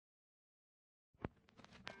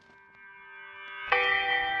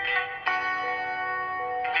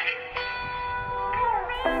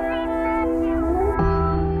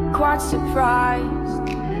not surprised.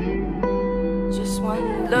 Just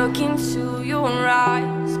one look into your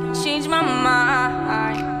eyes can change my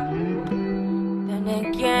mind. Then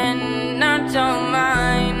again, I don't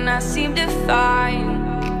mind. I seem to find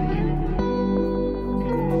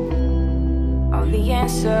all the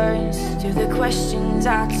answers to the questions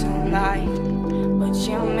I don't like, but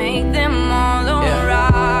you make them all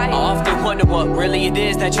alright. I often wonder what really it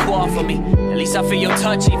is that you offer me. At least I feel your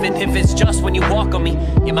touch, even if it's just when you walk on me.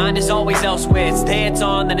 Your mind is always elsewhere, it's there, it's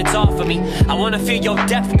on, then it's off of me. I wanna feel your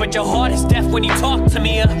depth, but your heart is deaf when you talk to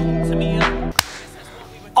me.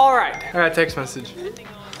 Alright, I got a text message.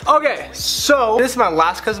 Okay, so this is my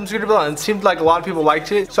last custom scooter build, and it seemed like a lot of people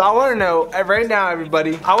liked it. So I want to know right now,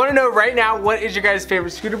 everybody. I want to know right now, what is your guys' favorite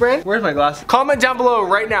scooter brand? Where's my glasses? Comment down below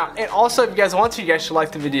right now. And also, if you guys want to, you guys should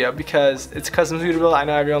like the video because it's a custom scooter build. I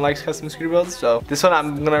know everyone likes custom scooter builds, so this one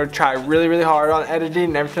I'm gonna try really, really hard on editing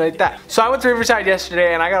and everything like that. So I went to Riverside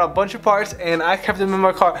yesterday, and I got a bunch of parts, and I kept them in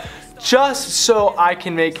my car just so I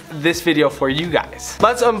can make this video for you guys.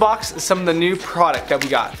 Let's unbox some of the new product that we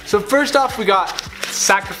got. So first off, we got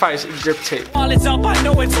Sacrifice grip tape. All it's up, I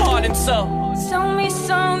know it's hard and so. Tell me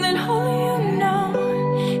something only you know.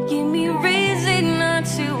 Give me reason not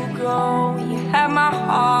to go. You have my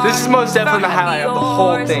heart. This is most definitely the highlight of the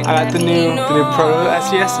whole thing. I got the new proto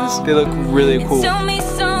SESs. They look really cool. Tell me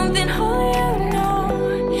something only you know.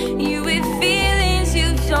 You with feelings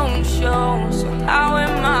you don't show. So how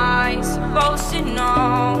am I supposed to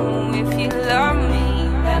know if you love me?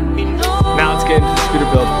 Let me know. Now let's get into the scooter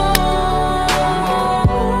build.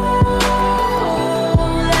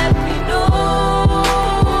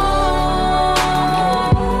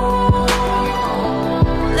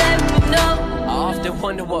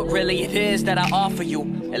 Wonder what really it is that I offer you.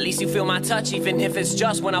 At least you feel my touch, even if it's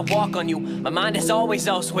just when I walk on you. My mind is always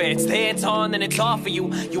elsewhere, it's there, it's on, then it's off for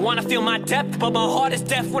you. You wanna feel my depth, but my heart is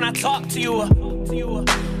deaf when I talk to you.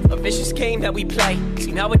 A vicious game that we play.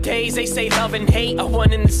 See, nowadays they say love and hate are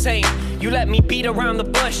one and the same. You let me beat around the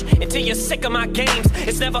bush until you're sick of my games.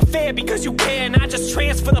 It's never fair because you care and I just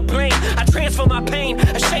transfer the blame. I transfer my pain,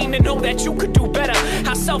 ashamed to know that you could do better.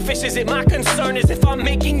 How selfish is it? My concern is if I'm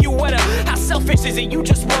making you wetter. How selfish is it? You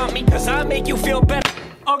just want me cause I make you feel better.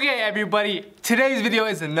 Okay everybody, today's video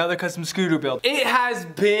is another custom scooter build. It has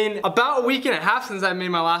been about a week and a half since I made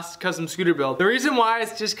my last custom scooter build. The reason why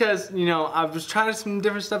is just cause, you know, I was trying some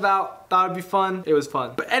different stuff out, thought it'd be fun. It was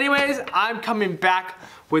fun. But anyways, I'm coming back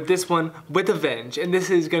with this one with a vengeance, and this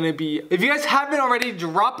is gonna be, if you guys haven't already,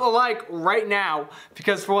 drop a like right now,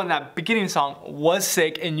 because for one, that beginning song was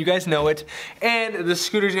sick and you guys know it, and the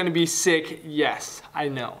scooter's gonna be sick. Yes, I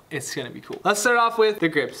know, it's gonna be cool. Let's start off with the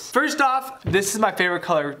grips. First off, this is my favorite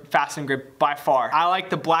color fasten grip by far. I like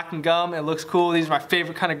the black and gum, it looks cool. These are my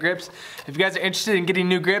favorite kind of grips. If you guys are interested in getting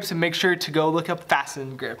new grips, make sure to go look up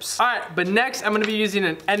fasten grips. All right, but next I'm gonna be using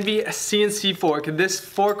an Envy CNC fork. This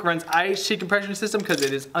fork runs IHC compression system because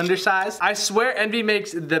it is undersized. I swear Envy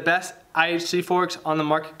makes the best IHC forks on the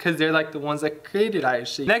market because they're like the ones that created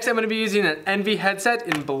IHC. Next, I'm gonna be using an Envy headset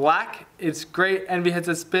in black. It's great. Envy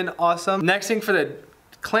headset's been awesome. Next thing for the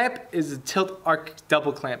clamp is a tilt arc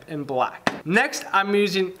double clamp in black. Next, I'm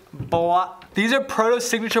using these are Proto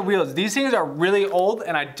signature wheels. These things are really old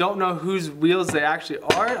and I don't know whose wheels they actually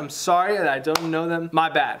are. I'm sorry that I don't know them. My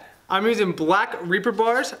bad. I'm using black Reaper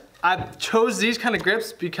bars. I chose these kind of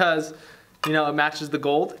grips because, you know, it matches the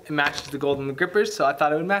gold. It matches the gold in the grippers, so I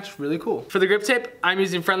thought it would match really cool. For the grip tape, I'm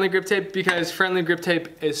using Friendly grip tape because Friendly grip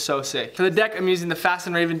tape is so sick. For the deck, I'm using the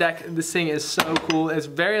Fasen Raven deck. This thing is so cool. It's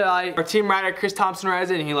very light. Our team rider, Chris Thompson, rides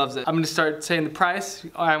it and he loves it. I'm gonna start saying the price.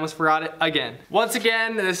 Oh, I almost forgot it again. Once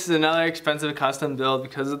again, this is another expensive custom build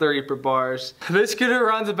because of the Reaper bars. This scooter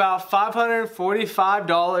runs about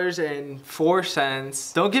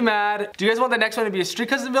 $545.04. Don't get mad. Do you guys want the next one to be a street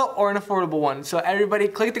custom build or an affordable one? So everybody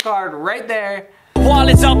click the card right there.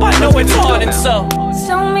 Wallets up, I know it's hard and so.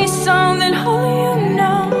 Tell me something only you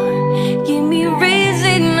know. Give me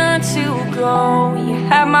reason not to go. You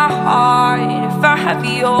have my heart, if I have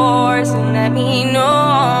yours, and let me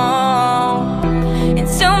know. And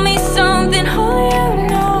tell me something only you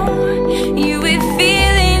know. You with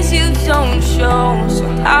feelings you don't show. So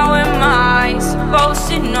how am I supposed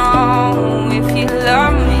to know if you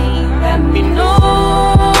love me? Let me know.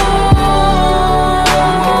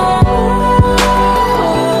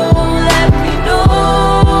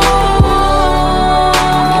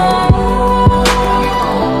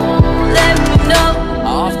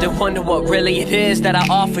 Wonder what really it is that I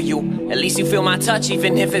offer you. At least you feel my touch,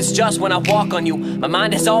 even if it's just when I walk on you. My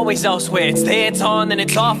mind is always elsewhere, it's there, it's on, then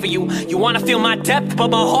it's off for you. You wanna feel my depth, but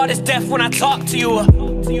my heart is deaf when I talk to you.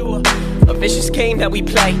 A a vicious game that we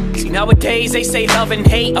play. See, nowadays they say love and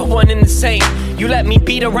hate are one and the same. You let me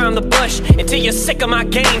beat around the bush until you're sick of my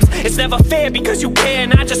games. It's never fair because you care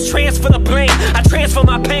and I just transfer the blame. I transfer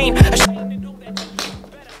my pain.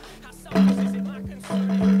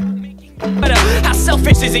 How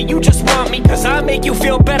selfish is it you just want me cause I make you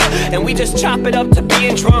feel better, and we just chop it up to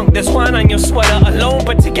being drunk. There's wine on your sweater, alone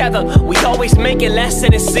but together we always make it less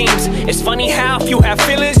than it seems. It's funny how if you have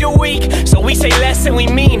feelings you're weak, so we say less than we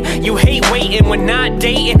mean. You hate waiting, we're not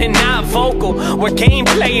dating and not vocal. We're game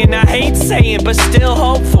playing, I hate saying but still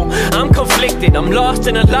hopeful. I'm conflicted, I'm lost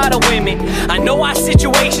in a lot of women. I know our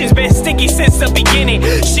situation's been sticky since the beginning.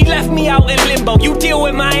 She left me out in limbo, you deal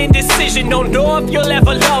with my indecision. Don't know if you'll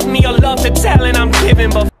ever love me or love the talent I'm giving,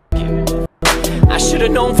 but I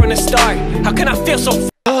should've known from the start. How can I feel so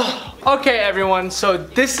Okay everyone, so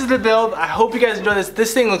this is the build. I hope you guys enjoy this.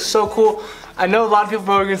 This thing looks so cool. I know a lot of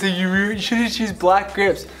people are gonna say you should choose black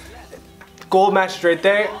grips. Gold matches right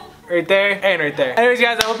there, and right there. Anyways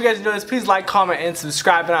guys, I hope you guys enjoy this. Please like, comment, and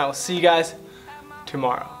subscribe, and I will see you guys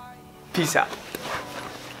tomorrow. Peace out.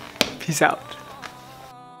 Peace out.